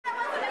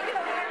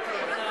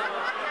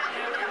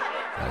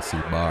I see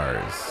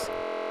bars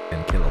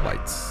and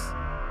kilobytes.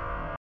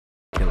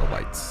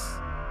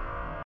 Kilobytes.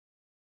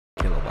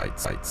 Kilobytes.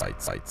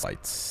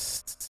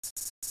 Sites.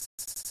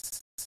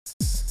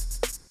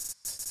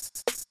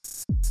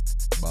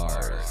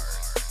 Bars.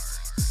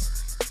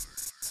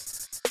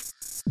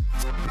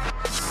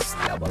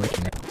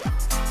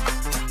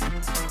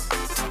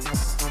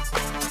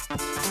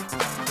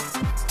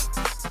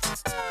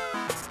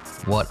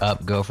 What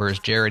up, Gophers?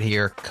 Jared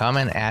here,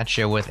 coming at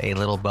you with a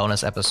little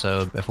bonus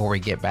episode before we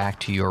get back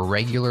to your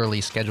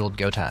regularly scheduled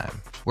go time.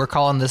 We're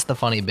calling this The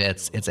Funny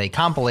Bits. It's a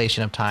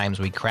compilation of times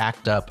we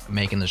cracked up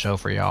making the show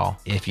for y'all.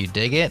 If you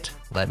dig it,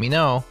 let me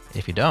know.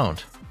 If you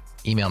don't,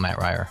 email Matt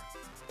Ryer.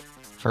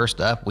 First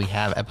up, we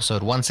have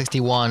episode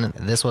 161.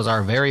 This was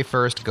our very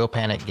first Go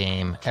Panic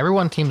game.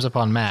 Everyone teams up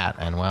on Matt,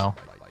 and well,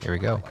 here we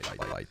go.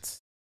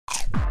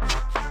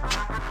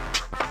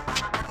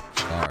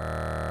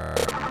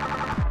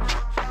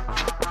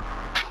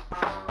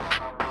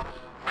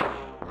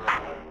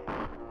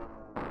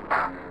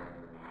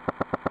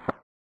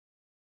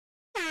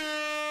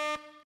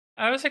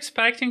 I was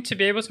expecting to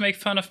be able to make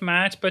fun of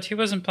Matt, but he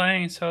wasn't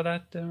playing, so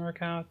that didn't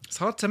work out. It's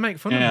hard to make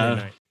fun of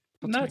me, mate.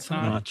 No, it's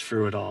not. Not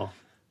true at all.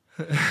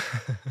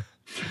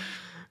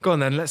 Go on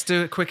then, let's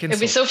do a quick insult.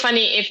 It'd be so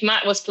funny if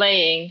Matt was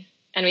playing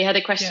and we had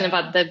a question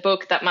about the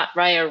book that Matt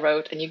Ryer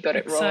wrote and you got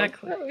it wrong.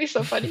 That would be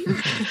so funny.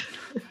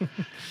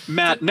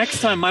 Matt,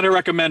 next time might I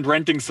recommend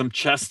renting some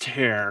chest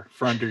hair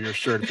for under your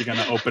shirt if you're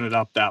going to open it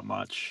up that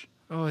much.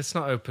 Oh, it's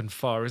not open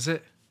far, is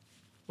it?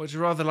 Would you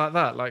rather like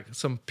that? Like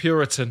some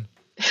Puritan?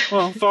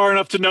 Well, far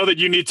enough to know that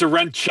you need to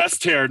rent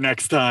chest hair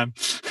next time.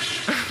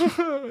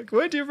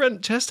 Where do you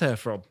rent chest hair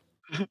from?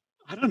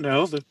 I don't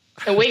know.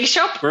 A wig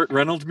shop? Burt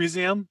Reynolds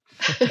Museum?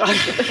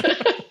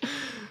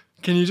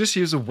 Can you just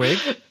use a wig?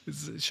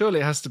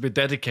 Surely it has to be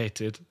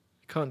dedicated.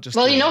 You can't just...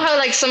 Well, you know how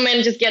like some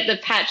men just get the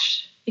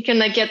patch? You can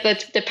like get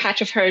the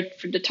patch of hair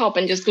for the top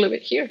and just glue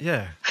it here.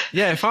 Yeah.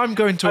 Yeah, if I'm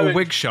going to a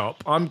wig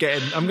shop, I'm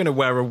going to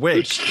wear a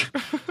wig.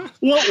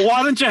 Well,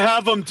 why don't you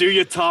have them do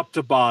you top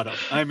to bottom?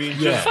 I mean,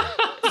 yeah.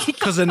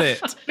 Cousin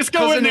it. Just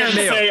go in there and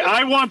say,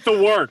 I want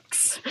the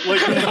works. Like,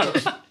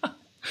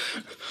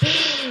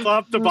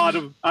 top to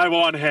bottom, I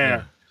want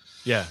hair.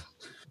 Yeah.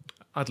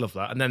 I'd love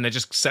that. And then they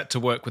just set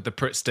to work with the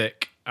Pritt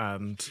stick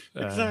and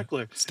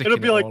exactly. It'll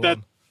be like that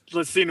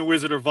scene in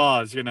Wizard of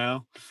Oz, you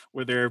know,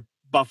 where they're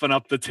buffing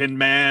up the Tin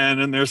Man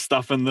and they're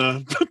stuffing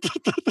the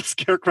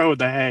scarecrow with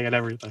the hay and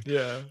everything.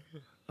 Yeah.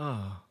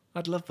 Oh,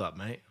 I'd love that,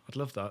 mate. I'd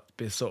love that.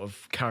 Be a sort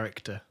of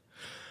character.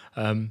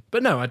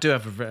 But no, I do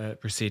have a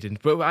receding.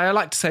 But I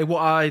like to say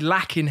what I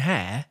lack in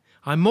hair,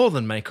 I more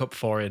than make up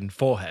for in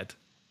forehead.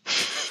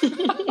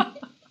 That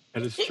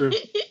is true.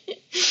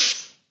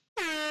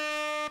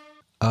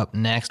 Up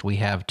next, we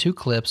have two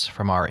clips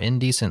from our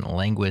Indecent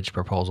Language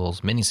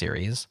Proposals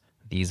miniseries.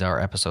 These are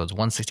episodes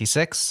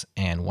 166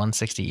 and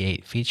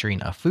 168,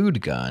 featuring a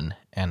food gun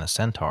and a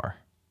centaur.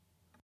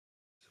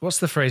 What's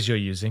the phrase you're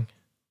using?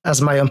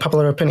 As my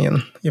unpopular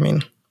opinion, you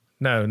mean?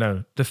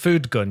 No. The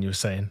food gun you're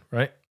saying,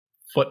 right?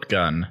 Foot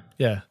gun.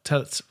 Yeah.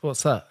 Tell us,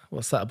 what's that?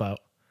 What's that about?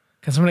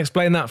 Can someone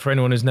explain that for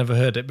anyone who's never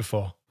heard it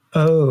before?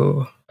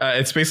 Oh.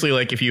 It's basically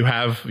like if you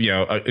have,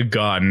 a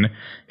gun,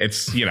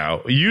 it's,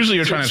 usually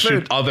you're trying to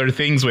shoot other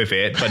things with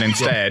it, but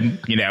instead,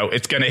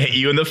 it's going to hit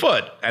you in the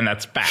foot, and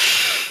that's bad.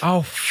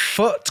 Oh,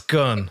 foot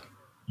gun.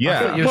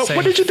 Yeah.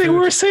 What did you think we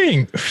were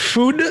saying?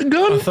 Food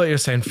gun? I thought you were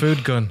saying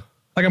food gun.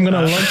 Like I'm going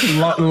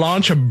to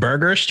launch a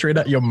burger straight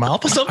at your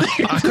mouth or something?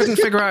 I couldn't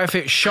figure out if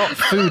it shot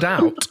food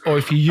out or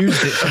if you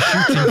used it for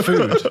shooting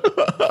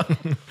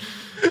food.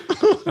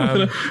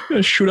 I'm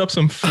gonna shoot up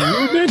some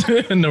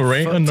food in the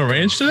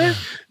range today.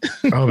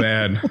 Oh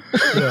man,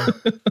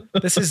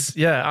 This is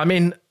I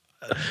mean,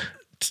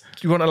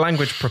 you want a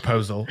language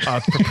proposal?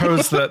 I'd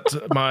propose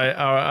that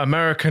our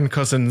American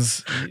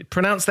cousins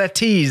pronounce their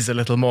T's a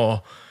little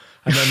more,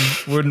 and then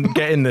wouldn't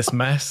get in this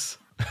mess.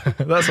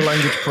 That's a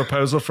language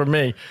proposal from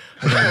me.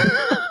 I'm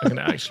going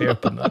to actually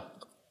open that.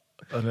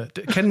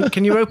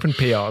 Can you open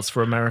PRs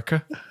for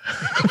America?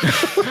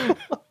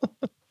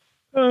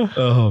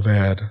 Oh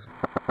man.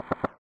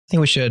 I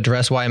think we should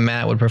address why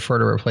Matt would prefer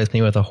to replace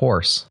me with a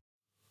horse.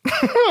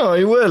 Oh,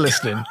 you were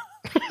listening.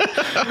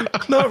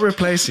 Not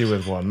replace you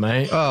with one,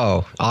 mate.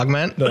 Oh,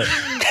 augment? No.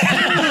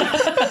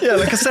 Yeah,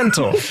 like a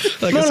centaur.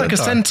 Like a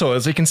centaur,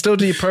 so you can still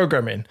do your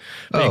programming.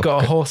 But you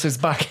got a horse's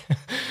back.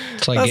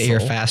 So I get here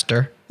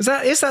faster. Is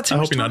that too I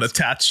much hope you're not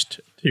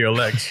attached to your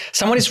legs.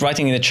 Somebody's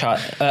writing in the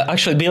chat.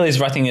 Actually, Billy is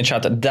writing in the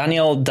chat that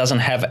Daniel doesn't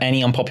have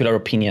any unpopular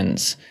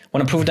opinions.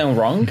 Want to prove them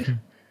wrong?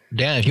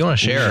 Dan, if you want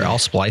to share, I'll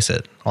splice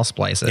it.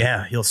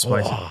 Yeah, he'll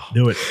splice it.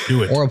 Do it.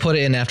 Or I'll put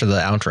it in after the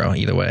outro.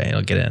 Either way,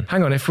 it'll get in.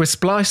 Hang on, if we're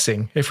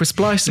splicing, no, can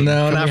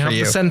not we for have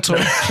you. The centaur?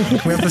 Can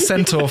we have the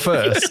centaur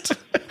first?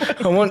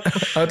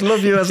 I'd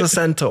love you as a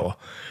centaur.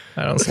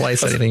 I don't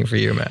slice anything for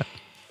you, Matt.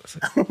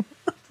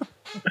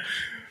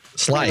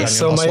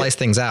 Slice. I'll slice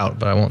things out,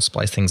 but I won't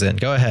splice things in.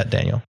 Go ahead,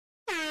 Daniel.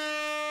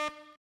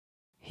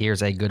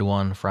 Here's a good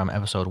one from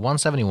episode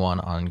 171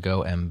 on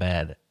Go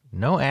Embed.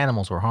 No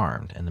animals were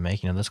harmed in the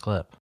making of this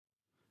clip.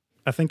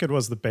 I think it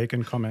was the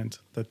bacon comment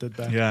that did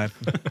that. Yeah.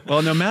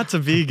 Well, no, Matt's a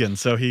vegan,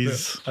 so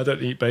he's I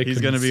don't eat bacon.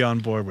 He's going to be on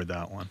board with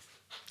that one.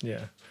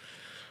 Yeah.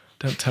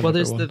 Don't tell Well,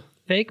 everyone. there's the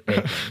fake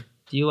bacon.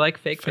 Do you like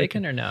fake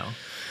bacon or no?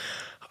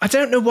 I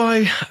don't know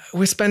why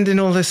we're spending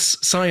all this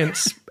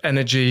science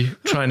energy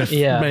trying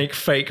to make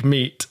fake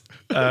meat.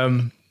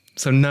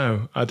 So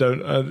no, I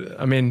don't.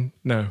 I mean,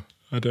 no,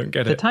 I don't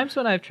get it. The times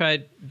when I've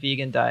tried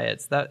vegan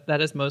diets, that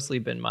has mostly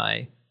been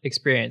my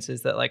experience,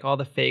 is that like all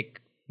the fake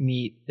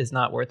meat is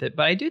not worth it.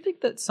 But I do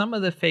think that some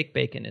of the fake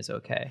bacon is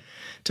okay.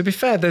 To be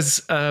fair,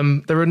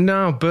 there are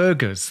now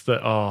burgers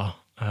that are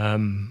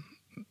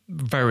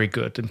very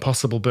good,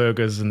 Impossible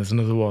Burgers, and there's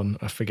another one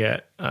I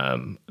forget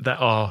that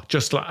are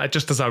just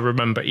as I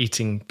remember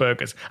eating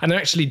burgers, and they're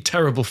actually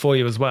terrible for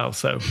you as well.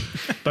 So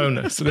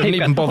bonus, they didn't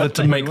even bother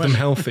to make them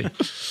healthy.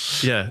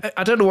 Yeah,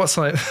 I don't know what's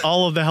like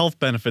all of the health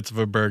benefits of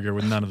a burger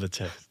with none of the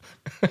taste.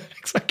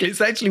 Exactly,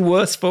 it's actually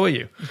worse for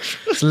you.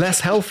 It's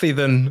less healthy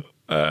than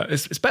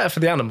it's better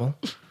for the animal,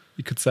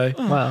 you could say.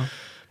 Wow,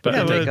 but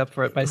you make up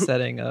for it by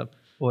setting a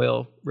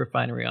oil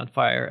refinery on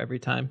fire every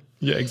time.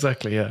 Yeah,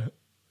 exactly. Yeah.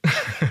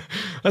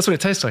 That's what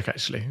it tastes like,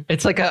 actually.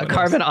 It's like a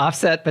carbon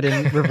offset, but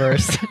in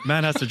reverse.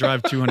 Matt has to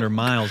drive 200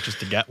 miles just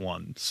to get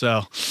one.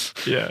 So,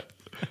 yeah.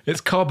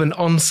 It's carbon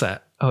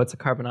onset. Oh, it's a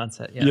carbon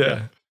onset.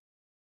 Yeah.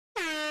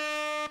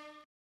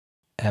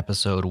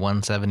 Episode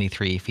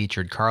 173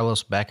 featured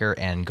Carlos Becker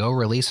and Go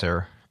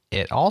Releaser.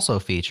 It also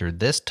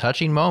featured this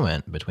touching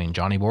moment between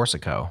Johnny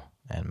Borsico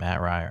and Matt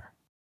Ryer.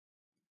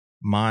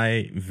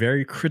 My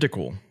very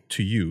critical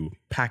to you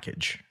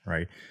package,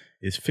 right,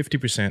 is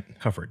 50%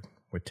 covered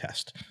with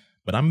test.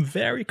 But I'm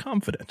very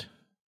confident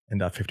in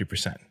that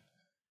 50%.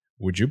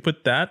 Would you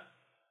put that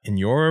in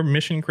your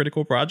mission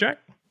critical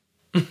project?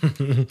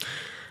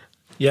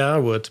 Yeah, I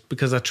would,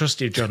 because I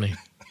trust you, Johnny.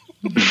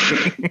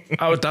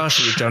 I would die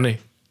for you, Johnny.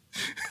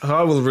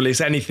 I will release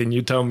anything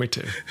you tell me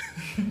to.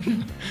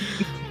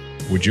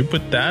 Would you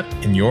put that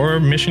in your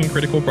mission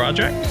critical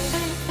project?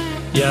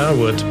 Yeah, I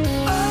would.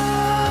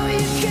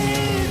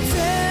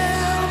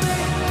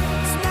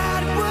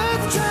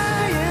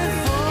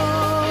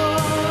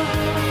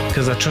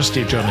 Because I trust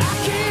you, Johnny.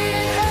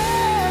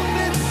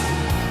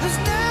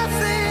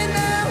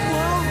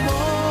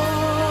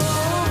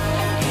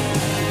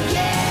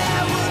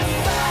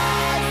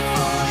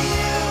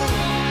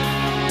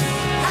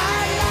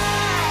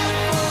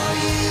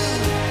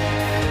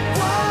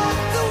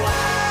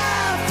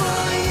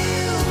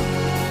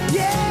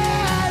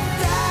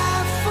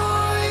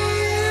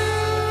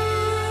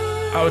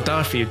 I would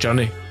die for you,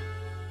 Johnny.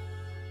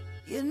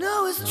 You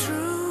know it's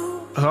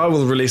true. I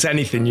will release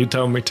anything you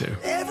tell me to.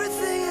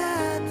 Everything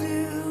I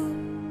do.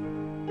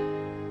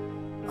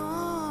 I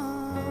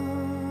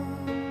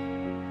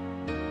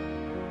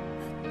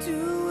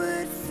do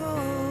it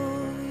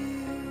for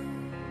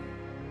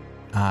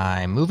you.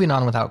 I'm moving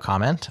on without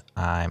comment.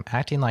 I'm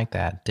acting like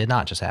that did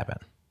not just happen.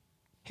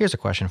 Here's a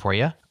question for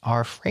you.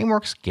 Are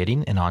frameworks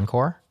getting an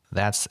encore?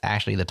 That's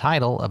actually the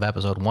title of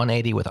episode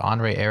 180 with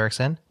Andre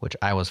Erickson, which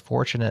I was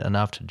fortunate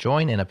enough to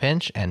join in a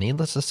pinch, and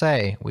needless to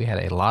say, we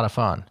had a lot of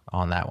fun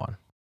on that one.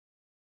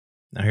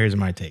 Now here's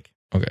my take.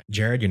 Okay.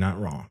 Jared, you're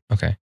not wrong.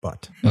 Okay.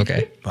 But.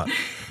 Okay. But.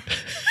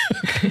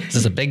 Is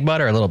this a big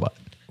butt or a little butt?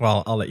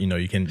 Well, I'll let you know.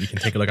 You can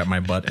take a look at my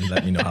butt and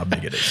let me know how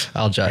big it is.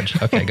 I'll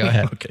judge. Okay, go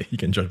ahead. Okay, you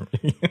can judge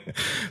me.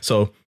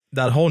 So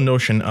that whole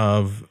notion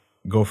of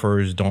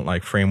gophers don't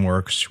like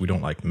frameworks, we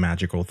don't like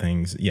magical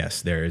things.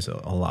 Yes, there is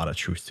a lot of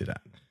truth to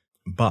that.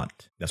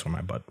 But that's where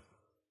my butt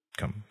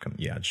come.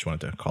 Yeah, I just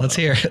wanted to call. Let's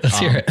hear it. Let's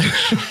hear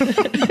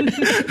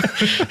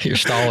it. You're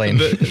stalling.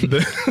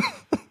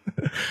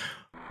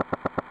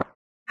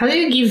 How do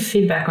you give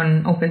feedback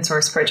on open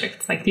source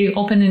projects? Like, do you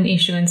open an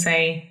issue and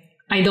say,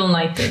 "I don't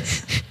like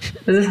this"?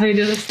 Is this how you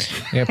do this?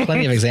 We have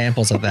plenty of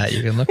examples of that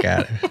you can look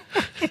at.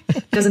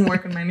 Doesn't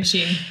work on my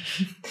machine.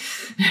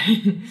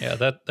 Yeah,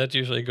 that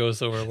usually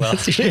goes over well.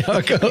 That's usually how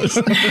it goes.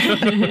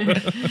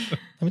 Let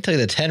me tell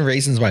you the 10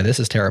 reasons why this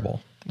is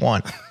terrible.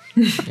 1,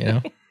 you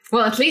know?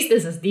 Well, at least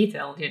this is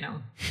detailed, you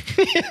know.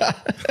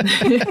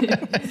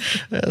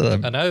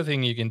 Another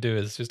thing you can do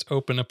is just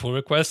open a pull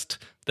request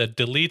that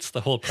deletes the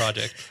whole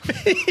project.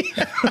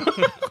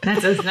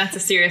 That's a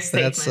serious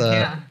statement. That's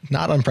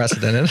not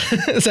unprecedented.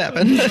 It's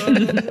happened.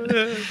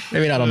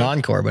 Maybe not on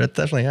Encore, but it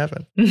definitely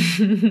happened.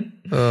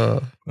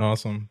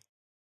 Awesome.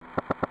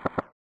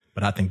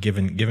 But I think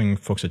giving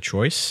folks a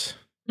choice,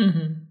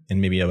 and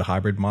maybe have a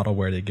hybrid model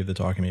where they give the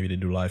talk and maybe they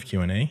do live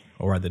Q&A,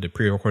 or rather the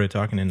pre-recorded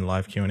talk and then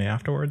live Q&A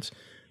afterwards,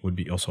 would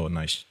be also a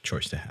nice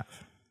choice to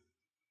have.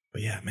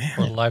 But yeah, man.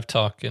 Or live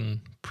talk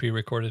and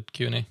pre-recorded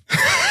Q&A.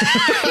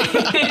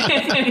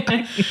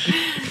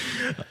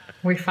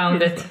 We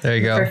found it. There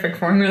you go. Perfect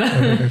formula.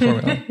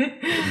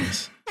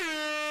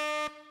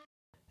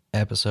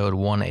 Episode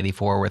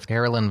 184 with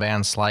Carolyn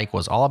Van Slyke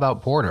was all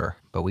about Porter,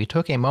 but we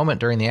took a moment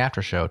during the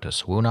after show to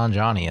swoon on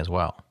Johnny as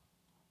well.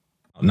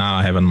 Now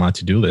I have on my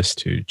to-do list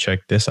to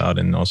check this out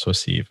and also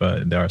see if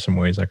there are some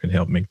ways I could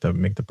help make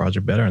the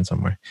project better in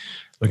some way.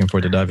 Looking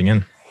forward to diving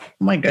in.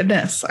 my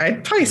goodness.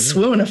 I'd probably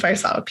swoon if I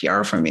saw a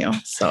PR from you.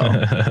 So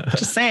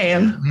just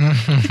saying.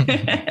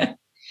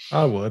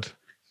 I would.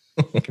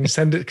 Can you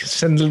send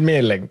me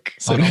a link?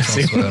 Three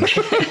swoons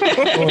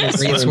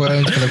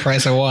for the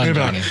price of one,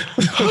 Johnny.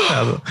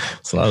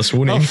 It's a lot of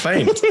swooning. I'll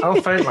faint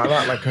like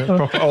that, like a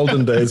proper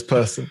olden days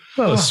person.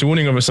 A lot of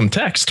swooning over some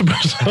text,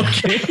 but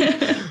okay.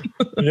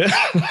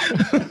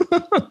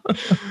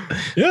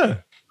 Yeah.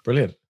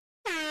 Brilliant.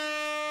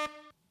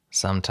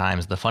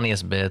 Sometimes the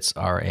funniest bits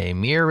are a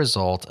mere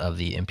result of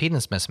the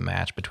impedance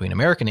mismatch between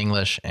American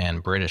English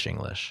and British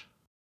English.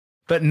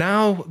 But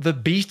now the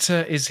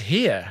beta is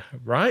here,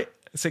 right?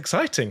 It's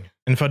exciting.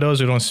 And for those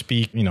who don't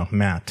speak,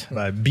 Matt,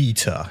 by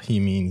beta, he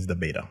means the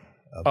beta.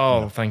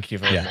 Thank you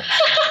very much.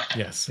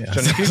 Yes. Yeah.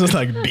 This is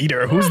like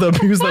beater. Who's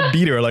the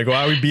beater? Like,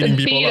 why are we beating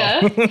people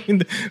up?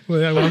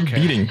 What are we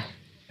beating?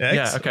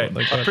 Yeah, okay.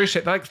 I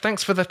appreciate that.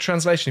 Thanks for the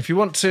translation. If you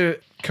want to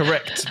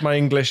correct my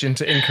English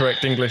into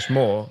incorrect English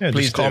more,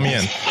 please just call me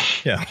in.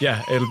 Yeah.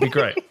 Yeah, it'll be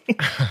great.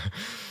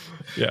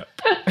 Yeah.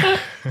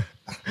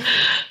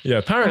 Yeah,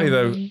 apparently,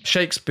 though,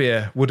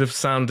 Shakespeare would have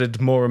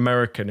sounded more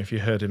American if you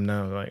heard him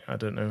now. Like, I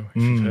don't know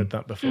if you've heard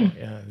that before.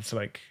 Yeah, it's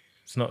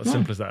not as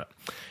simple as that.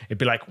 It'd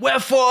be like,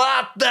 wherefore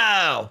art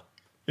thou?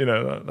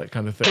 That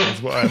kind of thing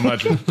is what I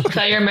imagine. Is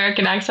that your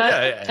American accent?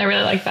 Yeah. I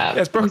really like that.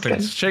 Yeah, it's Brooklyn.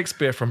 It's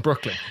Shakespeare from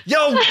Brooklyn. Yo,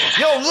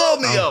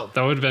 Romeo!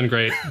 That would have been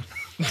great.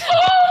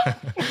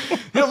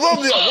 Yo,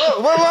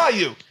 Romeo, where are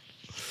you?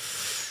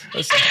 I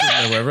just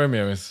didn't know where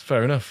Romeo is.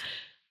 Fair enough.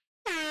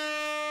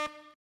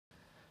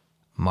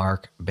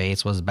 Mark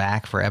Bates was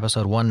back for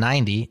episode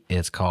 190.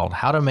 It's called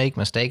How to Make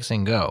Mistakes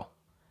in Go.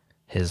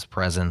 His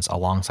presence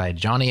alongside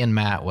Johnny and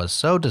Matt was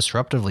so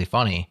disruptively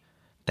funny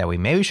that we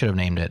maybe should have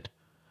named it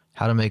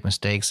How to Make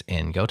Mistakes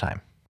in Go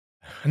Time.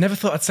 I never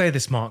thought I'd say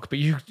this, Mark, but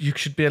you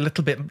should be a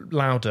little bit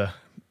louder.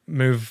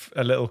 Move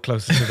a little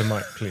closer to the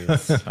mic,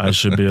 please. I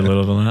should be a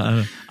little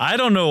louder. I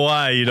don't know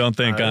why you don't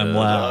think I'm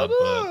loud.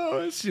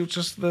 It's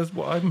just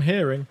what I'm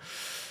hearing.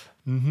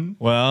 Mm-hmm.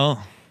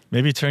 Well,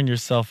 maybe turn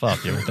yourself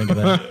up. You ever think of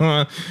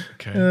that?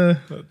 Okay.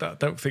 I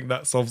don't think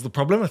that solves the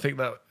problem. I think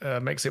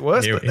that makes it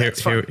worse. Here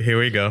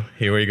we go.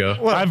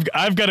 Well,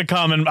 I've got a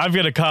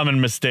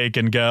common mistake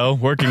in Go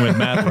working with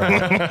Matt.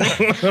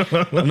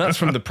 And that's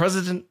from the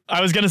president.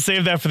 I was going to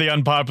save that for the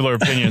unpopular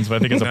opinions, but I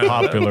think it's a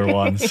popular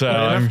one.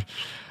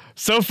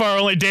 So far,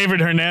 only David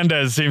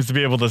Hernandez seems to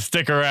be able to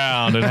stick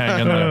around and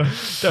hang in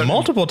there.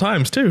 Multiple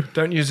times, too.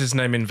 Don't use his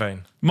name in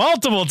vain.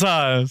 Multiple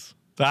times.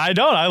 I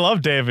don't. I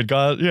love David.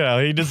 God,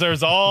 he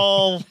deserves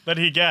all that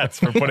he gets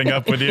for putting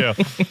up with you.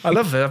 I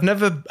love it. I've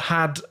never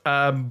had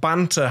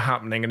banter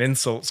happening and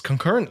insults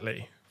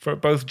concurrently for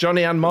both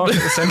Johnny and Mark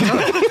at the same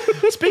time.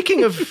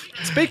 Speaking of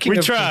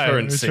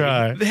concurrency, we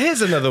try.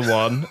 Here's another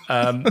one.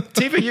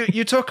 Tiva,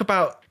 you talk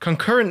about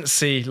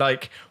concurrency.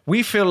 Like,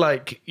 we feel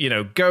like,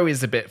 Go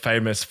is a bit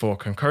famous for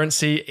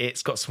concurrency.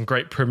 It's got some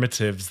great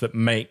primitives that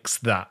makes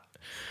that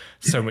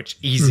so much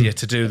easier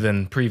to do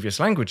than previous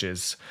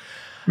languages.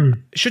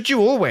 Should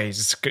you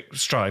always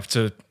strive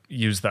to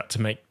use that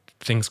to make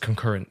things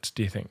concurrent,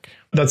 do you think?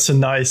 That's a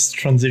nice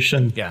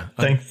transition. Yeah.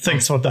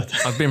 Thanks for that.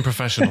 I've been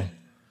professional.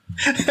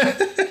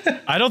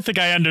 I don't think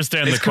I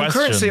understand the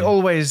question. Is concurrency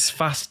always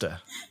faster?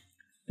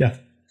 Yeah.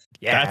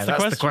 Yeah,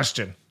 that's the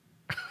question.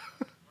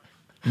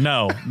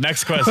 No.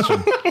 Next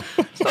question.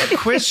 It's not a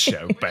quiz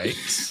show,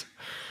 Bates.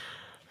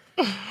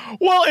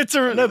 Well, it's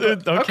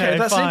okay,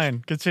 that's fine.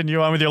 it.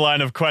 Continue on with your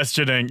line of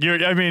questioning.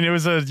 It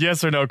was a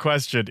yes or no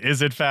question.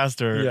 Is it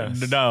faster?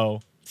 Yes.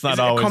 No, it's not Is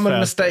it always a common faster.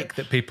 mistake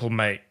that people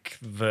make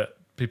that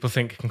people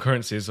think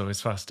concurrency is always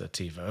faster,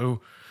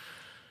 TiVo?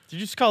 Did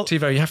you just call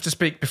TiVo? You have to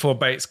speak before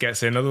Bates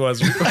gets in, otherwise.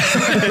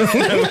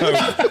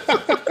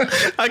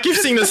 I keep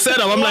seeing the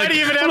setup. I'm Why do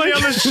you even have me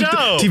on the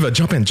show? Tiva,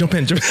 jump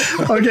in.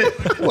 Okay,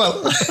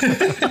 well.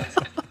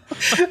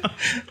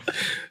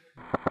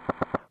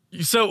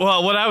 So,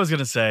 what I was going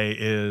to say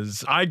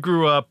is I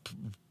grew up,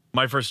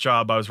 my first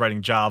job, I was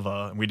writing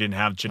Java, and we didn't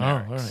have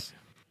generics. Oh, all right.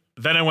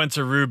 Then I went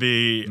to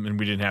Ruby, and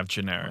we didn't have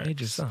generics.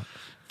 Ages up.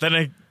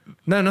 Then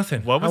No,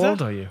 nothing. What was How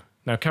that? old are you?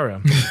 No, carry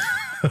on.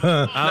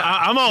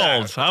 I'm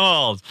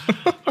old.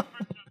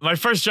 My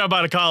first job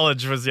out of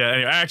college was,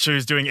 actually I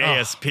was doing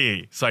ASP,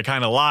 so I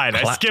kind of lied.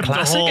 I skipped the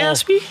whole...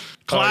 ASP?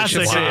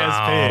 Classic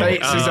ASP.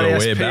 Bates'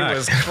 ASP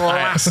was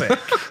classic.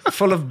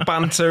 Full of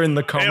banter in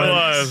the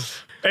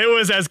comments. It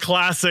was as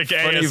classic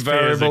Funny ASP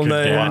variable as it could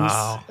get. names.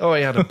 Wow. Oh,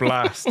 he had a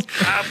blast.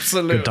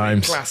 Absolutely Good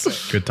times.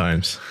 classic. Good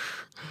times.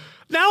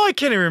 Now I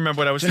can't even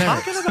remember what I was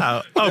talking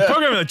about. Oh,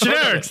 programming.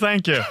 Generics.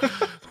 Thank you.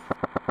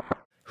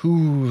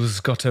 Who's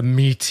got a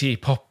meaty,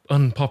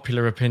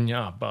 unpopular opinion?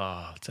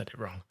 I said it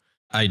wrong.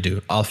 I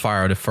do. I'll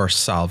fire the first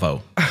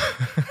salvo.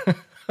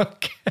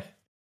 Okay.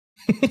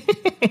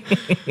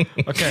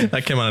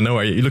 That came out of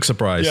nowhere. You look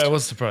surprised. Yeah, I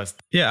was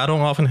surprised. Yeah, I don't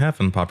often have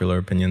unpopular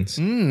opinions.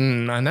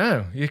 I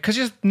know. Because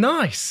you're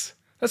nice.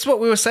 That's what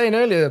we were saying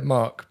earlier,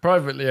 Mark,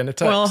 privately in a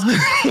text. Well,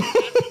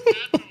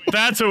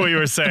 That's what we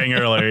were saying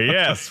earlier.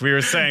 Yes, we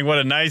were saying what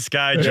a nice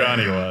guy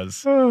Johnny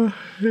was.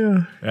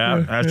 Yeah.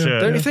 That's it.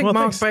 Don't you think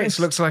Mark Bates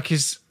looks like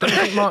he's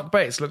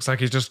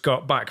just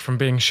got back from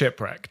being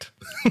shipwrecked?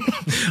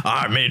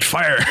 I made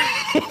fire.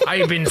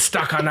 I've been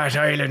stuck on that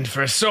island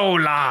for so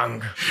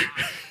long,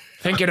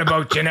 thinking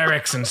about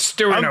generics and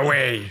stewing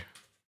away.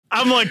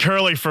 I'm like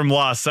Hurley from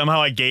Lost.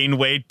 Somehow I gained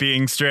weight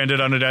being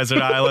stranded on a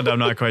desert island. I'm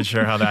not quite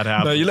sure how that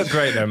happened. No, you look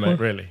great though, mate.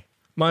 Really.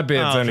 My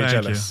beard's only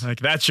jealous. Like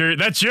that's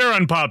your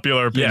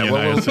unpopular opinion. Yeah,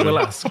 well, we'll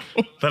ask.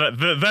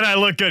 That I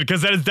look good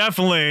because that is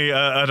definitely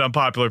an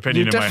unpopular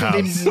opinion in my house.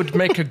 You definitely would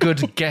make a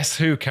good Guess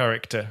Who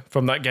character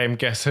from that game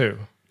Guess Who.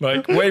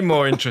 Like way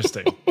more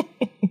interesting.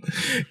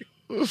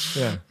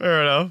 Yeah.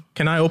 Fair enough.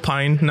 Can I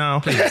opine now?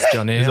 Please,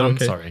 Johnny. I'm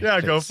sorry.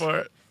 Yeah, go for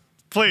it.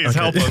 Please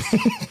help us.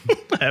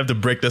 I have to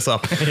break this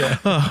up. Yeah.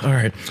 All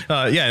right.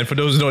 And for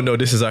those who don't know,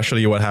 this is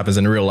actually what happens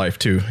in real life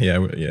too.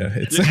 Yeah.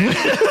 It's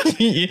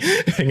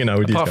hanging out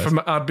with these guys. Apart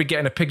from, I'd be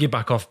getting a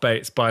piggyback off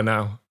Bates by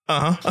now.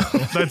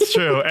 That's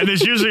true. And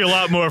there's usually a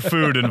lot more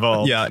food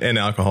involved. Yeah, and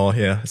alcohol.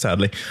 Yeah,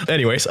 sadly.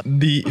 Anyways,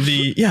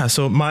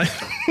 so my.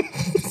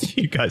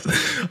 You guys.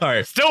 All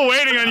right. Still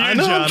waiting on you, I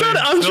know. Johnny.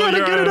 I'm trying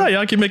to get it out.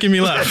 Y'all keep making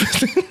me laugh.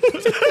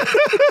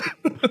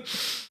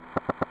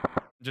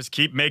 Just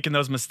keep making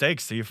those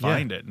mistakes so you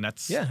find it, and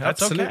that's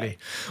absolutely. Okay.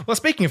 Well,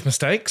 speaking of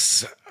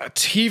mistakes,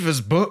 Tiva's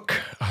book,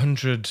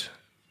 100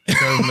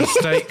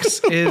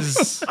 mistakes,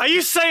 is. Are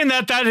you saying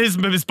that his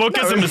book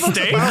is a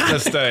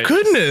mistake?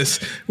 Goodness,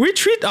 we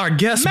treat our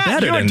guests Matt,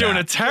 better you're than doing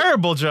that. a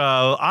terrible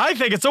job. I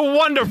think it's a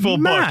wonderful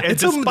book, and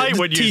despite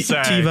what you say.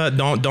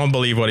 Tiva, don't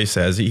believe what he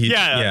says.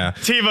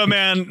 Tiva,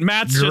 man,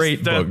 Matt's great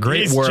just book,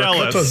 great he's work.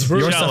 jealous.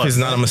 Your stuff is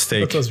not a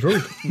mistake. That was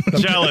rude.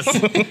 Jealous.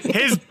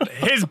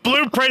 His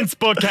Blueprints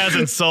book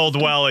hasn't sold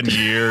well in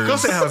years. Of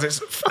course it has.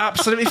 It's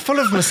absolutely full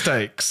of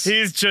mistakes.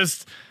 He's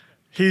just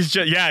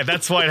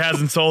that's why it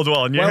hasn't sold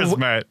well in years,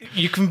 Matt.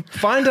 You can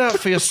find out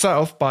for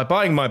yourself by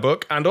buying my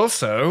book and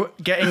also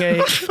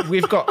getting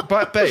we've got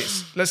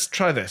Bates. Let's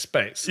try this,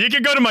 Bates. You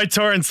can go to my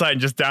torrent site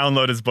and just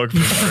download his book for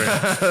free.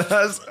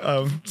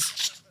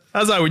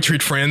 That's how we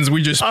treat friends.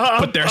 We just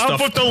put their stuff. I'll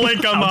put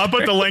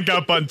the link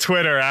up on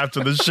Twitter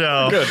after the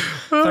show. Good.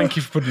 Thank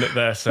you for putting it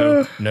there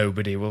so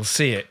nobody will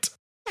see it.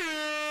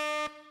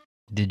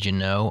 Did you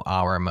know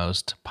our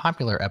most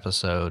popular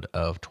episode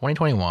of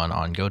 2021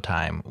 on Go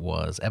Time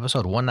was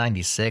episode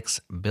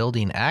 196,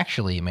 Building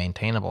Actually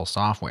Maintainable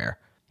Software?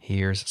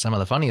 Here's some of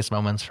the funniest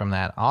moments from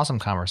that awesome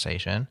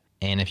conversation.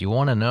 And if you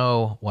want to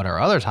know what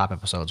our other top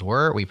episodes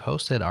were, we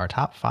posted our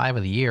top 5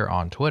 of the year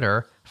on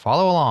Twitter.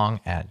 Follow along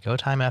at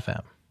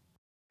GoTimeFM.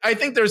 I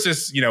think there's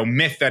this,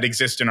 myth that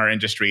exists in our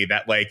industry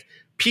that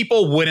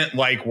people wouldn't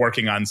like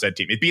working on said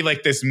team. It'd be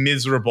like this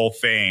miserable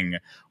thing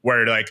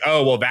where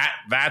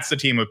that's the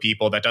team of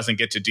people that doesn't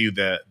get to do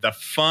the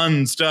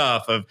fun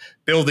stuff of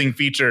building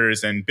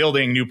features and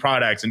building new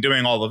products and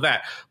doing all of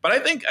that. But I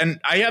think, and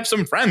I have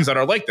some friends that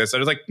are like this,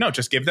 that are like, no,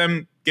 just give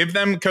them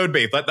code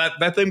base.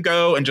 Let them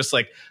go and just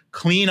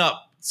clean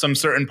up some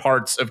certain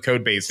parts of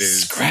code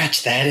bases.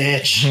 Scratch that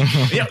itch.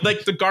 Yeah,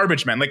 like the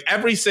garbage men. Like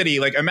every city,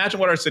 imagine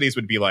what our cities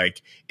would be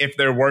like if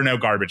there were no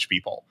garbage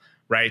people,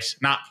 right?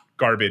 Not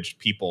garbage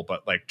people,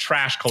 but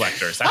trash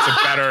collectors. That's a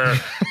better.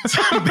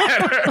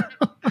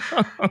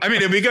 I mean,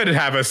 it'd be good to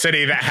have a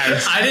city that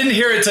has. I didn't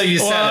hear it till you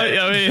said it.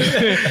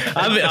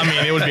 I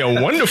mean, it would be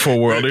a wonderful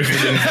world if we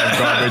didn't have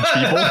garbage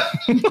people.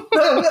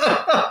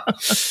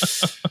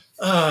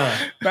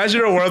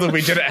 Imagine a world if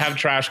we didn't have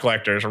trash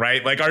collectors,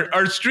 right?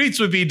 Our streets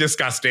would be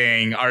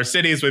disgusting, our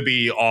cities would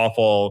be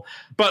awful,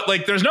 but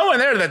there's no one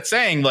there that's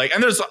saying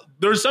and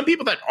there's some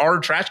people that are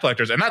trash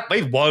collectors and that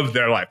they love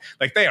their life.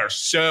 They are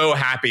so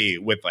happy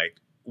with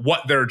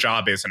what their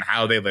job is and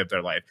how they live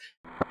their life.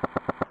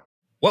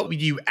 What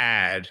would you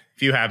add,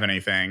 if you have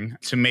anything,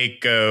 to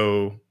make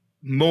Go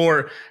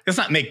more, let's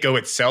not make Go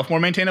itself more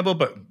maintainable,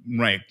 but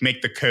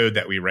make the code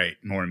that we write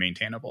more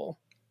maintainable?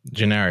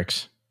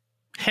 Generics.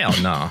 Hell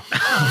no.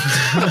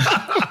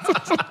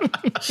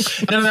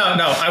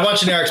 No. I want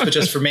generics, but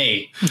just for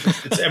me.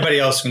 It's everybody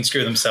else can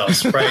screw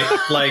themselves, right?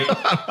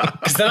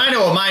 Because then I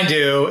know what mine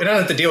do, and I don't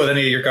have to deal with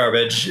any of your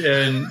garbage,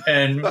 and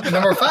then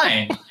we're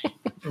fine,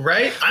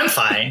 right? I'm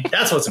fine.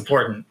 That's what's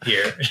important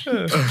here.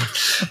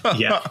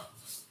 Yeah.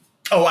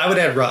 Oh, I would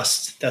add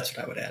Rust. That's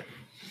what I would add.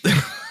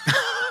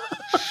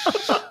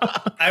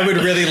 I would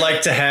really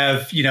like to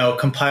have,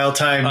 compile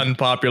time.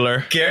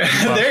 Unpopular.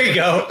 There you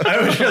go.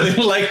 I would really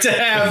like to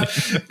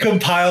have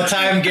compile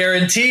time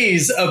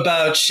guarantees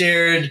about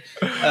shared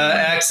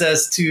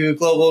access to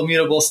global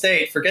immutable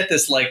state. Forget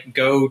this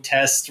Go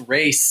test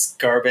race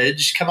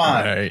garbage. Come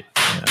on. Right.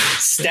 Yeah.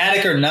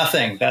 Static or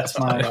nothing. That's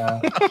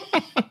my.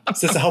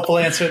 Is this a helpful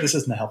answer? This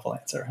isn't a helpful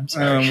answer. I'm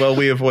sorry. Well,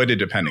 we avoided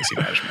dependency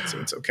management, so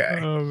it's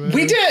okay.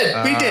 We did.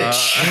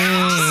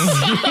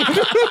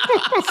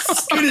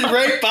 Scooted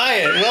right by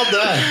it. Well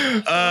done.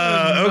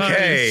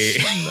 Okay.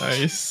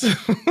 Nice.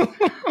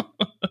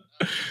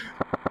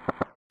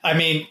 I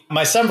mean,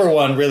 my number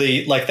one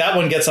really, like, that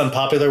one gets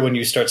unpopular when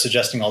you start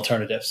suggesting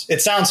alternatives.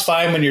 It sounds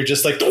fine when you're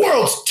just like, the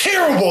world's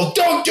terrible,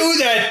 don't do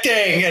that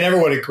thing, and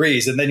everyone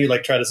agrees. And then you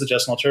like try to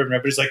suggest an alternative, and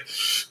everybody's like,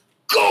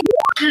 go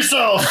f-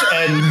 yourself.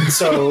 And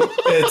so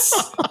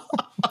it's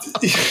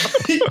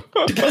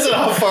depends on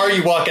how far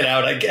you walk it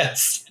out, I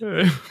guess.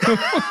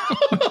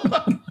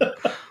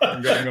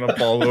 I'm gonna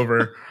fall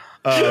over.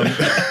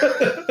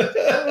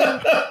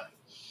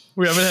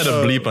 We haven't had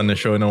a bleep on the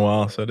show in a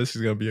while, so this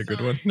is gonna be a good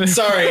one.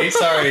 Sorry.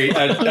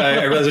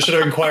 I realized I should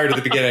have inquired at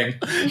the beginning.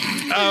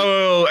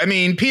 Oh, I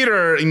mean,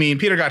 Peter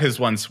got his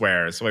one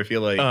swear, so I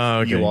feel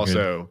like you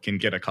also can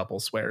get a couple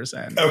swears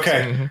in.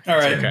 Okay. All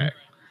right. Okay.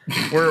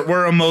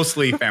 We're a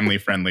mostly family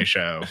friendly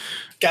show.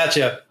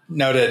 Gotcha.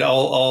 Noted.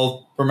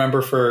 I'll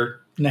remember for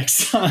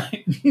next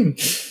time.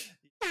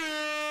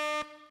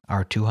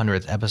 Our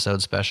 200th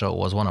episode special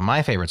was one of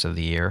my favorites of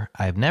the year.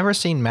 I've never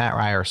seen Matt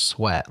Ryer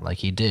sweat like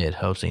he did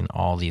hosting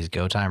all these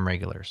Go Time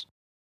regulars.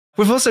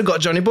 We've also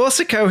got Johnny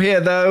Borsico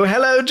here, though.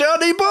 Hello,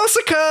 Johnny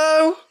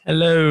Borsico!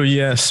 Hello,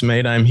 yes,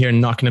 mate, I'm here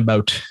knocking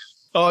about.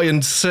 Oh,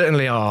 you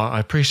certainly are. I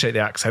appreciate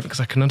the accent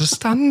because I can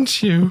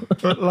understand you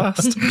at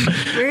last.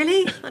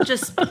 Really? That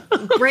just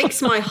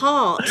breaks my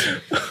heart.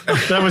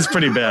 That was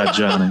pretty bad,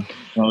 Johnny.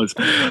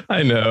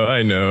 I know.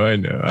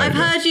 I've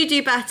heard you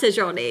do better,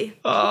 Johnny.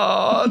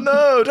 Oh,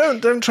 no,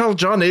 don't troll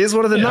Johnny. He's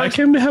one of the I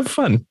came to have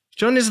fun.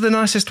 Johnny's the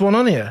nicest one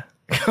on here.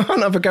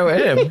 Can't have a go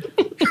at him.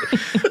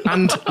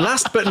 And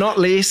last but not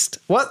least,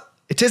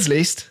 it is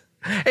least.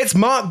 It's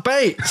Mark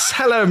Bates.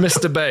 Hello,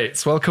 Mr.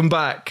 Bates. Welcome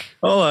back.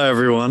 Hello,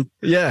 everyone.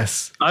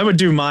 Yes. I would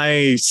do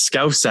my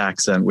Scouse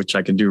accent, which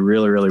I can do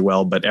really, really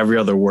well, but every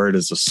other word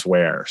is a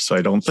swear, so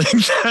I don't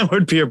think that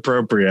would be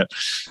appropriate.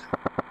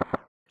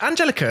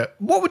 Angelica,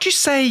 what would you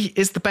say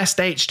is the best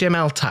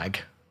HTML tag?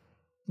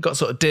 You've got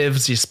sort of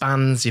divs, your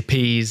spans, your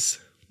Ps.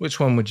 Which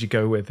one would you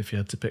go with if you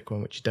had to pick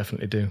one, which you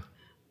definitely do?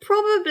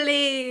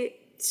 Probably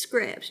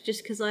script,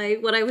 just because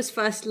when I was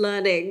first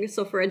learning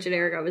software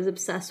engineering, I was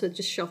obsessed with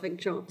just shoving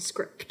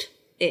JavaScript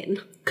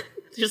in.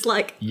 Just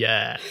like,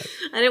 yeah,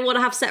 I didn't want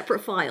to have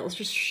separate files,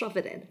 just shove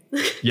it in.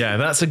 Yeah,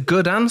 that's a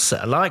good answer.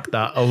 I like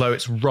that, although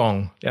it's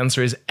wrong. The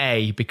answer is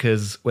A,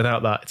 because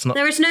without that, it's not.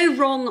 There is no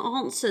wrong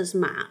answers,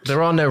 Matt.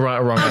 There are no right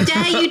or wrong How answers.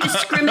 dare you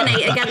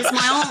discriminate against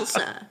my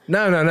answer? No,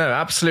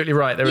 absolutely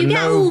right. There You are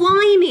get no. all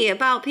whiny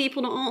about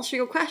people not answering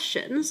your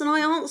questions, and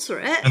I answer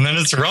it. And then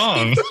it's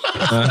wrong.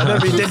 No,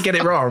 but you did get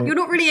it wrong. You're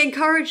not really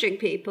encouraging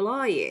people,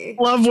 are you?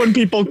 Love when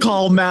people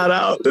call Matt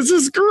out. This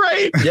is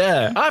great.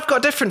 Yeah, I've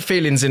got different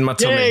feelings in my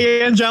tummy.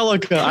 Yay,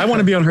 Angelica. I want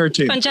to be on her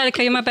team.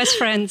 Angelica, you're my best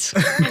friend.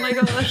 Oh my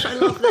gosh, I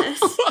love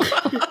this.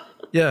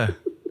 Yeah.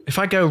 If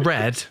I go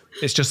red,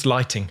 it's just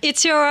lighting.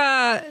 It's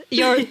your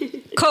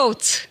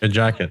coat. A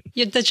jacket.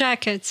 The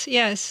jacket,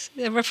 yes,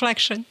 the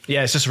reflection.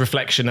 Yeah, it's just a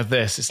reflection of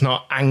this. It's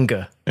not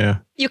anger. Yeah.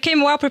 You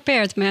came well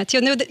prepared, Matt.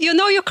 You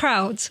know your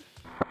crowd.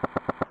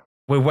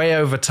 We're way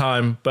over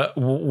time, but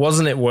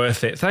wasn't it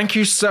worth it? Thank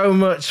you so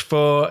much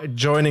for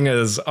joining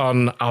us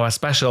on our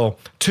special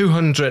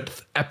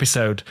 200th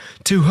episode.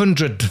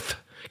 200th.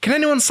 Can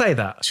anyone say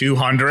that?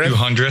 200th?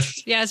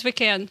 200th? Yes, we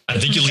can. I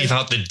think you leave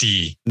out the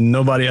D.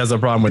 Nobody has a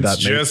problem with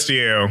It's that, mate. just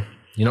you.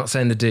 You're not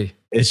saying the D.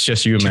 It's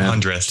just you,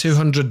 man. 200th.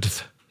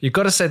 200th. You've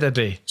got to say the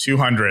D.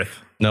 200th.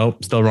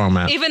 Nope, still wrong,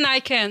 man. Even I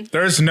can.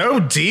 There's no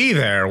D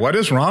there. What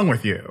is wrong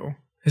with you?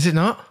 Is it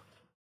not?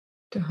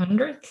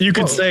 200? You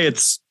could say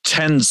it's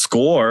 10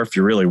 score if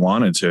you really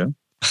wanted to.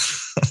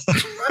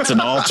 It's an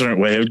alternate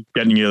way of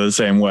getting you the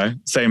same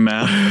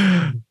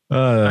math.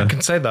 I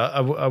can say that.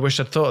 I wish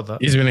I'd thought of that.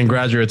 He's been in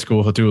graduate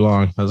school for too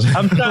long.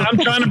 I'm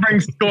trying to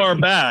bring score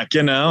back.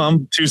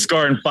 I'm 2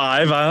 score and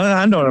 5.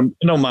 I don't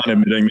mind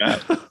admitting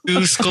that.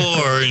 2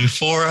 score in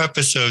 4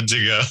 episodes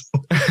ago.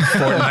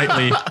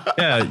 Fortnightly.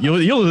 Yeah,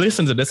 you'll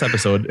listen to this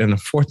episode in a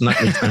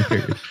fortnightly time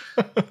period.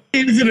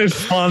 Isn't it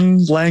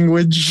fun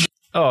language?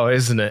 Oh,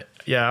 isn't it?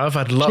 Yeah, I've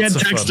had lots Can't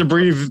of text fun.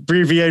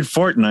 abbreviate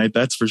Fortnite,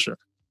 that's for sure.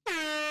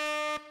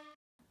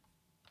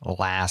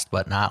 Last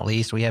but not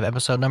least, we have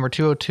episode number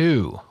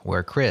 202,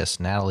 where Chris,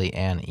 Natalie,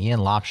 and Ian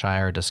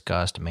Lopshire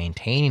discussed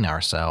maintaining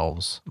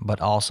ourselves,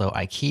 but also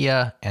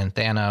IKEA and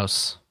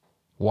Thanos.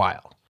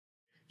 Wild.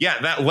 Yeah,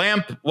 that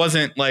lamp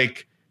wasn't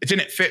like, it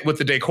didn't fit with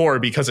the decor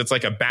because it's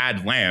like a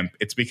bad lamp.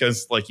 It's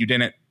because like you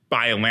didn't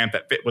buy a lamp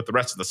that fit with the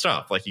rest of the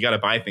stuff. Like you got to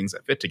buy things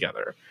that fit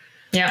together.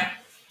 Yeah.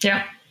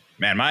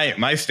 Man,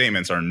 my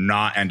statements are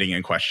not ending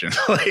in questions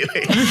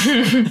lately.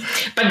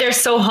 But they're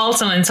so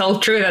wholesome and so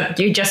true that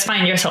you just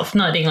find yourself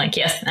nodding like,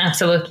 yes,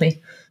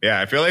 absolutely. Yeah,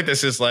 I feel like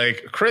this is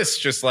like Chris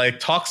just like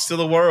talks to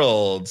the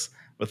world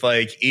with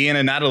like Ian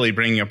and Natalie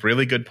bringing up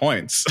really good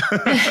points.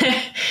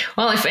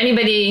 Well, if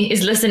anybody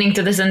is listening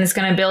to this and is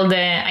going to build the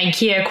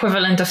IKEA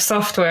equivalent of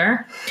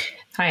software,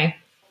 hi,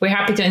 we're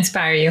happy to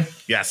inspire you.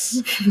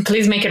 Yes.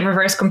 Please make it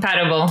reverse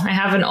compatible. I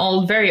have an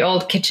very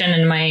old kitchen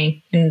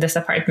in this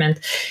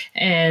apartment,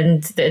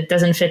 and it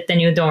doesn't fit the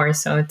new door.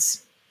 So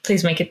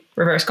please make it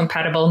reverse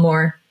compatible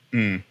more.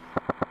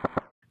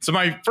 So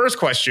my first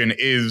question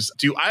is,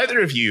 do either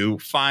of you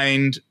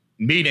find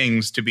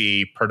meetings to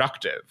be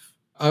productive?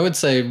 I would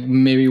say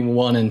maybe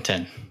 1 in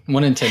 10.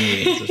 1 in 10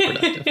 meetings is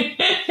productive.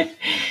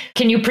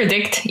 Can you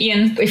predict,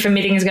 Ian, if a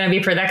meeting is going to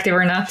be productive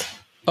or not?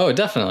 Oh,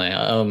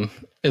 definitely.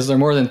 Is there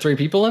more than 3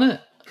 people in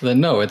it? Then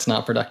no, it's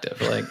not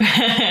productive. Like,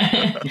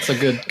 it's a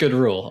good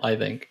rule, I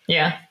think.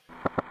 Yeah.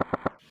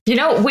 You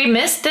know, we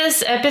missed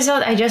this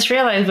episode. I just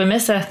realized we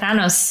missed a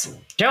Thanos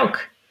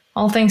joke.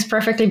 All things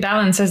perfectly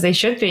balanced as they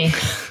should be.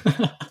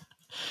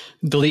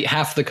 Delete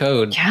half the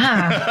code.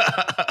 Yeah.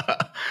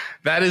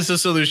 That is the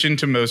solution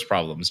to most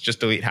problems. Just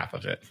delete half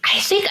of it. I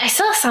think I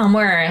saw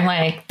somewhere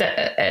like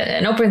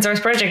an open source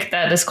project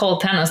that is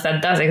called Thanos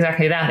that does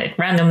exactly that. It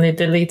randomly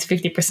deletes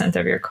 50%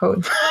 of your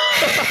code.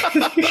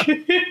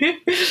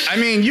 I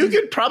mean, you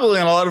could probably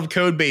in a lot of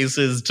code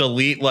bases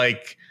delete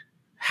like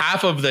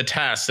half of the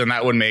tests, and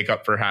that would make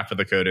up for half of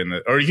the code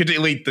or you could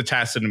delete the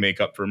tests and make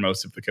up for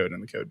most of the code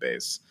in the code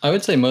base. I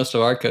would say most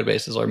of our code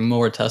bases are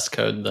more test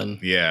code than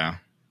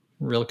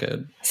real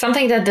code.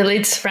 Something that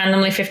deletes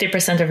randomly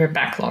 50% of your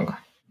backlog.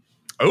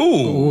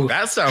 Ooh,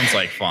 that sounds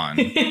like fun.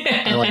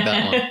 I like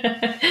that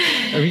one.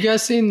 Have you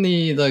guys seen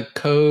the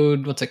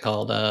code? What's it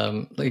called?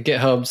 The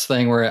GitHub's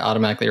thing where it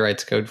automatically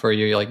writes code for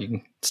you. Like you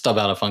can stub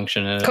out a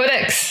function in it.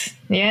 Codex.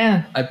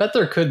 Yeah. I bet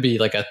there could be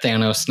like a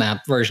Thanos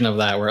snap version of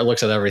that where it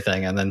looks at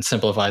everything and then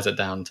simplifies it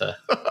down to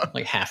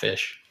like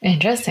half-ish.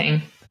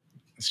 Interesting.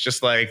 It's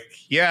just like,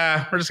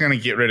 yeah, we're just going to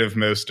get rid of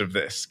most of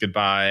this.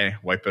 Goodbye.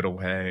 Wipe it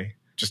away.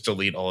 Just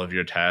delete all of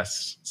your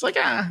tests. It's like,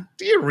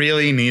 do you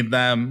really need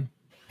them?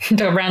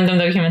 The random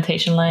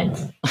documentation lines.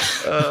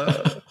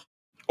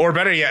 Or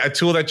better yet, a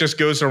tool that just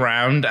goes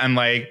around and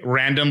like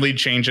randomly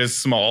changes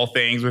small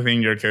things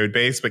within your code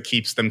base, but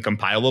keeps them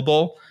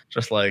compilable.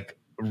 Just like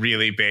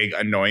really big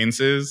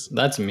annoyances.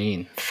 That's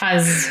mean.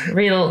 Fuzz, the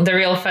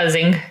real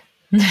fuzzing.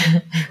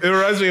 It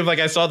reminds me of like,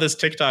 I saw this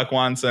TikTok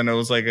once and it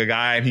was like a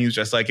guy and he was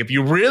just like, if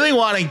you really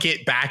want to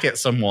get back at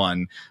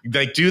someone,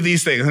 like do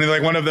these things. And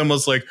like one of them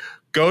was like,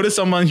 go to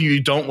someone who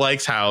you don't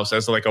like's house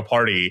as like a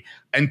party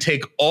and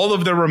take all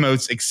of their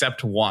remotes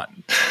except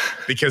one.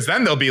 Because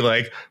then they'll be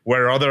like,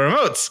 where are the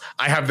remotes?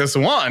 I have this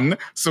one.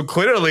 So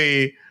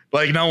clearly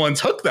like no one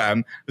took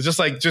them. It's just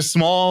like just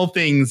small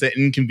things that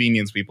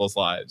inconvenience people's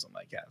lives. I'm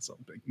like, yeah, so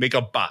make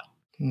a bot.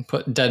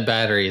 Put dead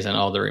batteries in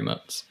all the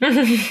remotes.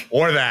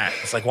 Or that.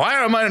 It's like, why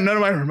are none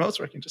of my remotes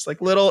working? Just like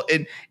little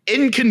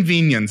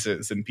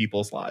inconveniences in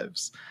people's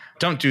lives.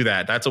 Don't do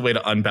that. That's a way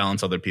to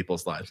unbalance other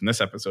people's lives. And this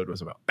episode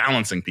was about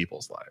balancing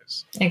people's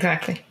lives.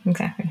 Exactly.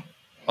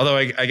 Although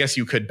I guess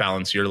you could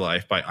balance your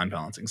life by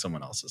unbalancing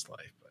someone else's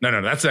life.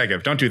 No, that's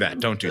negative. Don't do that.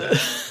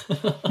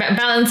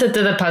 Balance it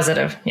to the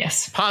positive.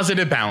 Yes.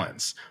 Positive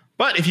balance.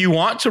 But if you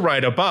want to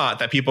write a bot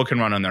that people can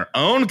run on their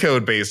own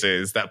code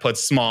bases that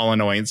puts small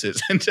annoyances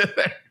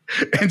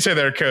into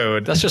their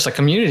code. That's just a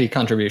community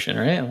contribution,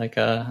 right? Like,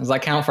 does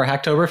that count for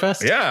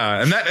Hacktoberfest?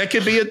 Yeah, and that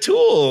could be a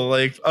tool,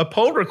 like a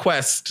pull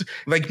request.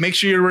 Like, make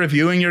sure you're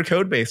reviewing your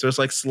code base. There's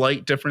like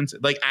slight differences,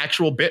 like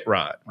actual bit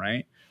rot,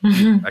 right?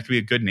 Mm-hmm. That could be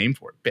a good name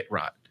for it, bit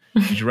rot.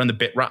 Did you run the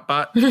bit rot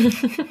bot?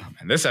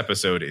 And this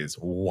episode is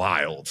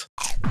wild.